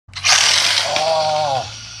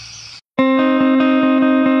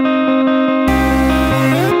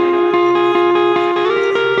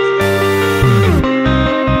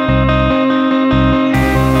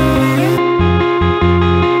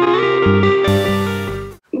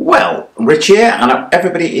Rich here, and I hope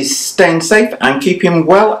everybody is staying safe and keeping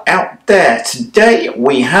well out there. Today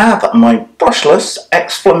we have my brushless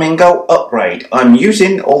X-Flamingo upgrade. I'm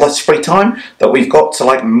using all this free time that we've got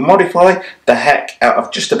to modify the heck out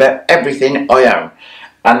of just about everything I own.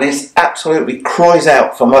 And this absolutely cries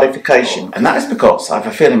out for modification, and that is because I have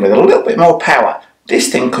a feeling with a little bit more power this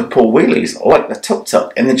thing could pull wheelies like the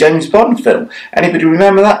tuk-tuk in the James Bond film. Anybody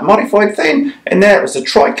remember that modified thing? In there it was a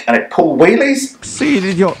trike and it pulled wheelies. See you,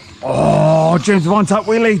 idiot. Oh, James Bond type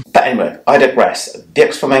wheelie. But anyway, I digress. The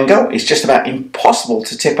X-Flamingo is just about impossible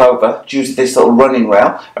to tip over due to this little running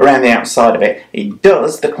rail around the outside of it. It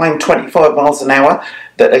does the claimed 25 miles an hour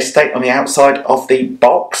that they state on the outside of the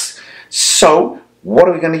box. So what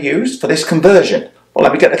are we going to use for this conversion? Well,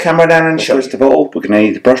 let me get the camera down and show. First of all, we're going to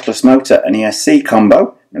need the brushless motor and ESC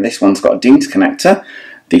combo, and this one's got a Dean's connector.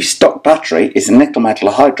 The stock battery is a nickel metal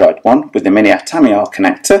hydride one with the mini Atamial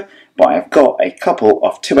connector, but I've got a couple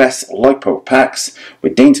of 2S LiPo packs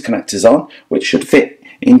with Dean's connectors on, which should fit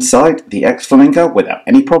inside the X-Flamingo without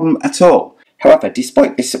any problem at all. However,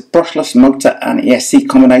 despite this brushless motor and ESC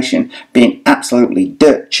combination being absolutely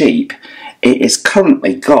dirt cheap, it has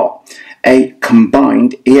currently got a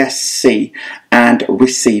combined ESC and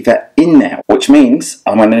receiver in there, which means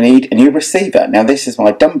I'm going to need a new receiver. Now this is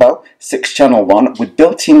my Dumbo 6-channel one with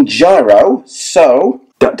built-in gyro, so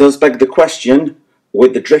that does beg the question,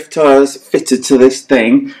 with the drift tyres fitted to this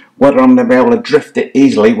thing, whether I'm going to be able to drift it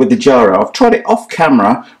easily with the gyro. I've tried it off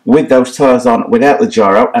camera with those tyres on without the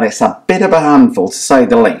gyro, and it's a bit of a handful to say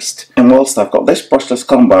the least. And whilst I've got this brushless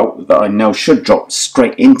combo that I know should drop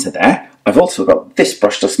straight into there, I've also got this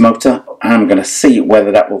brushless motor, and I'm going to see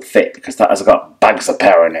whether that will fit, because that has got bags of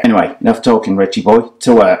power in it. Anyway, enough talking, Richie boy,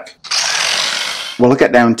 to work. Well, I'll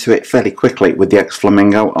get down to it fairly quickly with the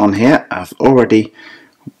X-Flamingo on here. I've already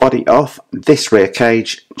bodied off this rear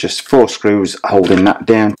cage, just 4 screws holding that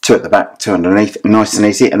down, 2 at the back, 2 underneath, nice and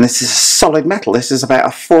easy. And this is solid metal. This is about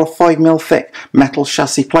a 4 or 5 mil thick metal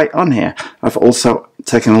chassis plate on here. I've also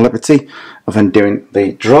taken the liberty of undoing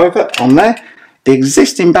the driver on there. The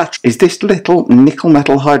existing battery is this little nickel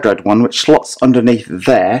metal hydride one which slots underneath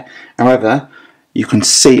there. However, you can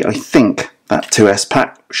see, I think, that 2S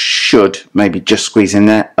pack should maybe just squeeze in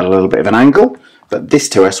there at a little bit of an angle, but this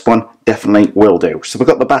 2S one definitely will do. So we've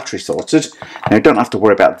got the battery sorted. Now you don't have to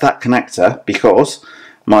worry about that connector because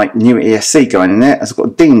my new ESC going in there has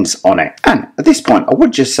got Dean's on it. And at this point I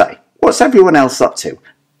would just say, what's everyone else up to?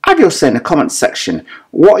 Have your say in the comments section.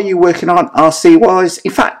 What are you working on RC wise?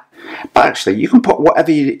 In fact, but actually, you can put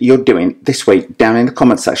whatever you're doing this week down in the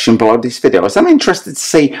comment section below this video, as I'm interested to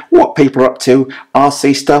see what people are up to,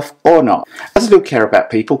 RC stuff or not. As I do care about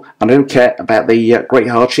people, and I do care about the great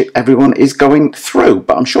hardship everyone is going through,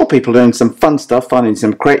 but I'm sure people are doing some fun stuff, finding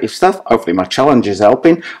some creative stuff. Hopefully my challenge is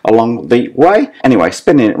helping along the way. Anyway,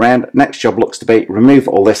 spinning it around, next job looks to be remove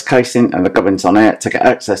all this casing and the gubbins on it to get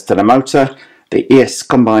access to the motor. The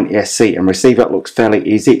combined ESC and receiver looks fairly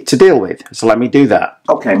easy to deal with, so let me do that.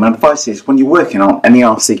 Okay, my advice is when you're working on any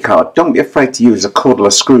RC car, don't be afraid to use a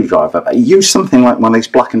cordless screwdriver, but use something like one of these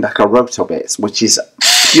Black & Decker rotor bits, which is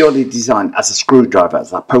purely designed as a screwdriver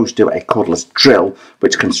as opposed to a cordless drill,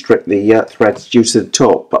 which can strip the threads due to the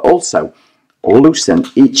torque, but also loosen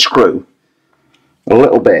each screw a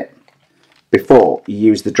little bit before you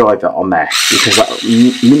use the driver on there, because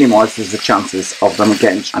that minimises the chances of them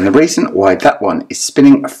getting. And the reason why that one is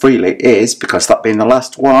spinning freely is because that being the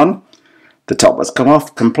last one, the top has come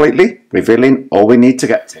off completely, revealing all we need to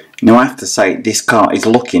get to. Now I have to say, this car is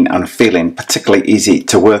looking and feeling particularly easy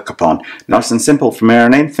to work upon. Nice and simple from here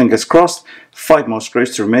on in, fingers crossed. 5 more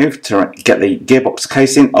screws to remove to get the gearbox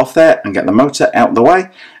casing off there and get the motor out the way.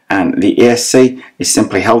 And the ESC is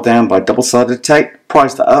simply held down by double-sided tape.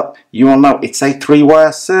 Prise that up, you will know it's a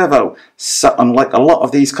 3-wire servo. So unlike a lot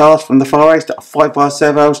of these cars from the Far East that are 5-wire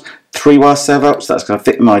servos, 3-wire servo, so that's going to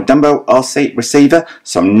fit in my Dumbo RC receiver,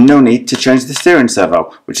 so no need to change the steering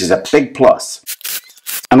servo, which is a big plus.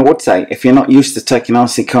 And I would say, if you're not used to taking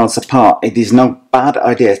RC cars apart, it is no bad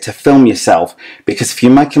idea to film yourself, because if you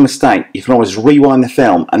make a mistake, you can always rewind the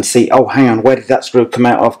film and see, oh hang on, where did that screw come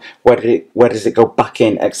out of, where does it go back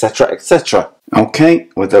in, etc, etc. Okay,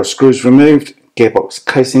 with those screws removed, gearbox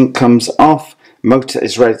casing comes off, motor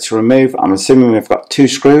is ready to remove. I'm assuming we've got 2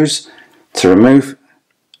 screws to remove.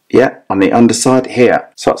 Yeah, on the underside here.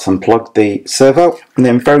 So let's unplug the servo and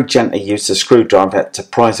then very gently use the screwdriver to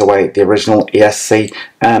prise away the original ESC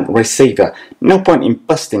and receiver. No point in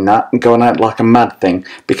busting that and going out like a mad thing,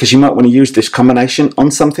 because you might want to use this combination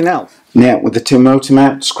on something else. Now with the 2 motor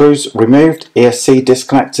mount screws removed, ESC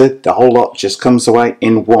disconnected, the whole lot just comes away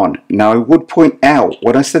in one. Now I would point out,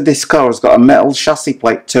 when I said this car has got a metal chassis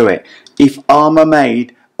plate to it, if armour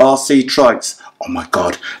made RC trikes. Oh my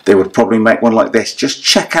god, they would probably make one like this. Just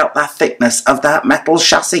check out that thickness of that metal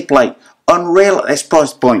chassis plate. Unreal at this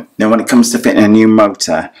price point. Now when it comes to fitting a new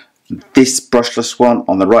motor, this brushless one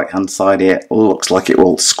on the right hand side here looks like it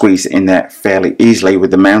will squeeze in there fairly easily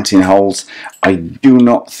with the mounting holes. I do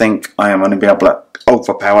not think I am going to be able to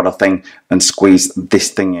overpower the thing and squeeze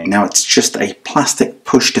this thing in. Now it's just a plastic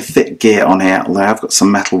push to fit gear on here, although I've got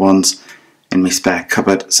some metal ones in my spare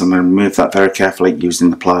cupboard, so I'm going to remove that very carefully using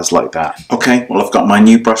the pliers like that. Okay, well I've got my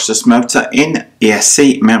new brushless motor in,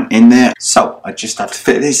 ESC mount in there, so I just have to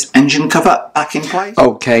fit this engine cover back in place.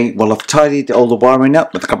 Okay, well I've tidied all the wiring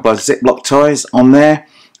up with a couple of Ziploc ties on there.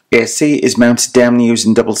 ESC is mounted down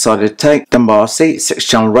using double-sided tape. Dunbar RC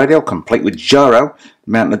 6-channel radio complete with gyro,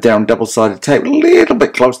 mounted down double-sided tape, a little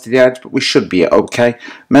bit close to the edge, but we should be okay.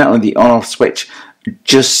 Mounting the on-off switch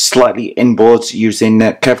just slightly inboards using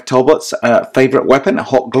Kev Talbot's favourite weapon,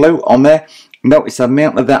 hot glue on there. Notice I've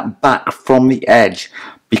mounted that back from the edge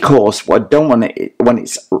because what I don't want it when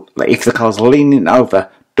it's, if the car's leaning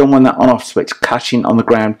over, don't want that on-off switch catching on the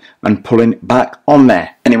ground and pulling back on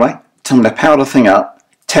there. Anyway, time to power the thing up,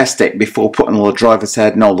 test it before putting all the driver's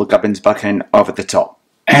head and all the gubbins back in over the top.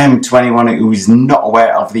 And to anyone who is not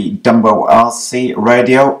aware of the Dumbo RC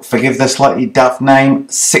radio, forgive the slightly daft name,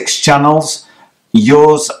 6 channels.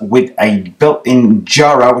 Yours with a built-in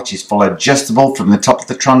gyro which is full adjustable from the top of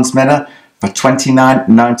the transmitter for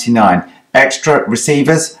 $29.99. Extra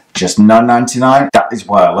receivers just $9.99. That is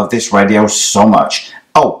why I love this radio so much.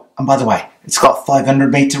 Oh, and by the way, it's got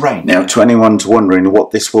 500 meter range. Now to anyone wondering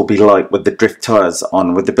what this will be like with the drift tyres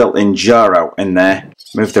on with the built-in gyro in there,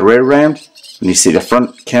 move the rear round and you see the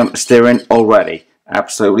front counter steering already.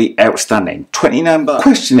 Absolutely outstanding. $29.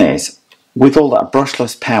 Question is, with all that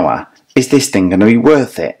brushless power, is this thing going to be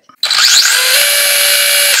worth it?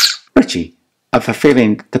 Richie, I have a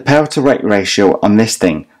feeling the power to weight ratio on this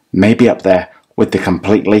thing may be up there with the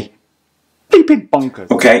completely bleeping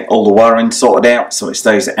bonkers. Okay, all the wiring sorted out so it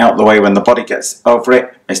stays out the way when the body gets over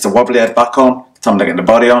it. It's the wobbly head back on. Time to get the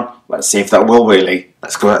body on. Let's see if that will really.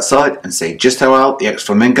 Let's go outside and see just how well the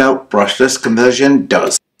X-Flamingo brushless conversion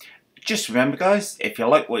does. Just remember guys, if you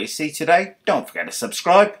like what you see today, don't forget to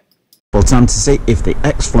subscribe. Well, time to see if the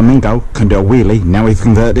X-Flamingo can do a wheelie now we've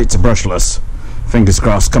converted it to brushless. Fingers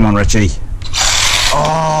crossed, come on Richie.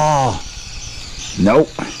 Oh! Nope.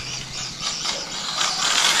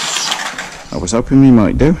 I was hoping we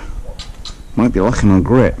might do. Might be lacking on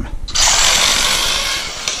grip.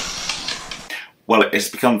 Well, it's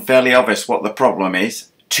become fairly obvious what the problem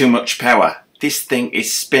is. Too much power. This thing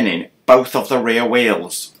is spinning both of the rear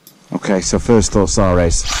wheels. Okay, so first thoughts are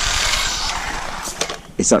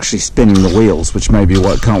it's actually spinning the wheels, which may be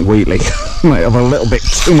what it can't wheelie. Might have a little bit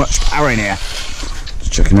too much power in here.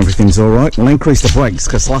 Just checking everything's alright. We'll increase the brakes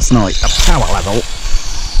because last night the power level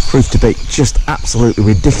proved to be just absolutely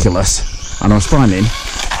ridiculous. And I was finding,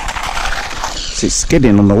 see it's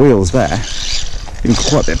skidding on the wheels there. Even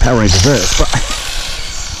quite a bit of power in reverse, but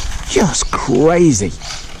just crazy.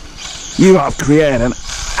 You have created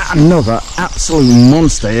another absolute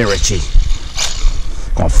monster here, Richie.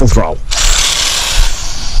 Go on, full throttle.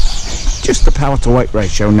 Just the power to weight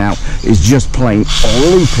ratio now is just plain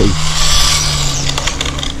loopy.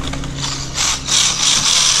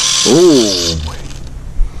 Ooh.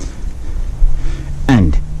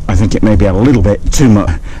 And I think it may be a little bit too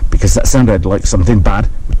much because that sounded like something bad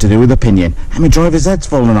to do with the pinion. And my driver's head's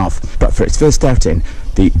fallen off. But for its first outing,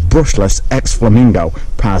 the brushless X-Flamingo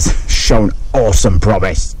has shown awesome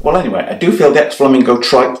promise. Well anyway, I do feel the X-Flamingo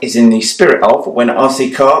Trike is in the spirit of when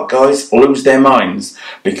RC car guys lose their minds,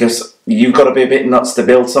 because you've got to be a bit nuts to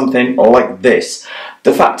build something like this.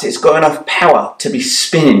 The fact it's got enough power to be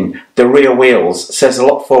spinning the rear wheels says a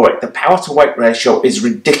lot for it. The power to weight ratio is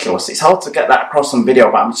ridiculous. It's hard to get that across on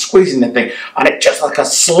video, but I'm squeezing the thing and it's just like a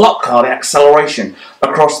slot car, the acceleration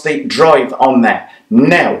across the drive on there.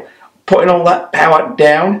 Now, putting all that power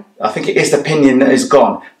down, I think it is the pinion that is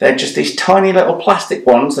gone. They're just these tiny little plastic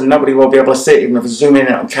ones and nobody will be able to see it even if I zoom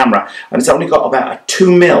in on camera. And it's only got about a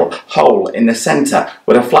 2mm hole in the centre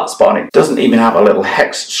with a flat spot on it. It doesn't even have a little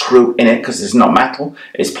hex screw in it because it's not metal,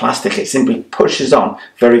 it's plastic. It simply pushes on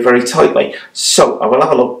very, very tightly. So I will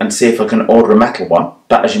have a look and see if I can order a metal one.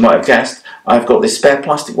 But as you might have guessed, I've got this spare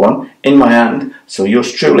plastic one in my hand. So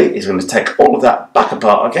yours truly is going to take all of that back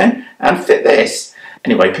apart again and fit this.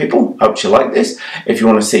 Anyway people, hope you like this. If you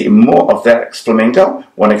want to see more of the X-Flamingo,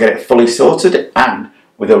 want to get it fully sorted and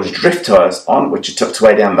with those drift tyres on, which are tucked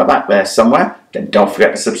away down the back there somewhere, then don't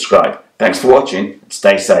forget to subscribe. Thanks for watching,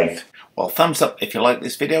 stay safe. Well, thumbs up if you like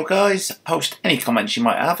this video, guys. Post any comments you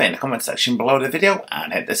might have in the comment section below the video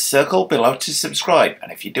and hit the circle below to subscribe.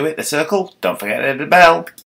 And if you do hit the circle, don't forget to hit the bell.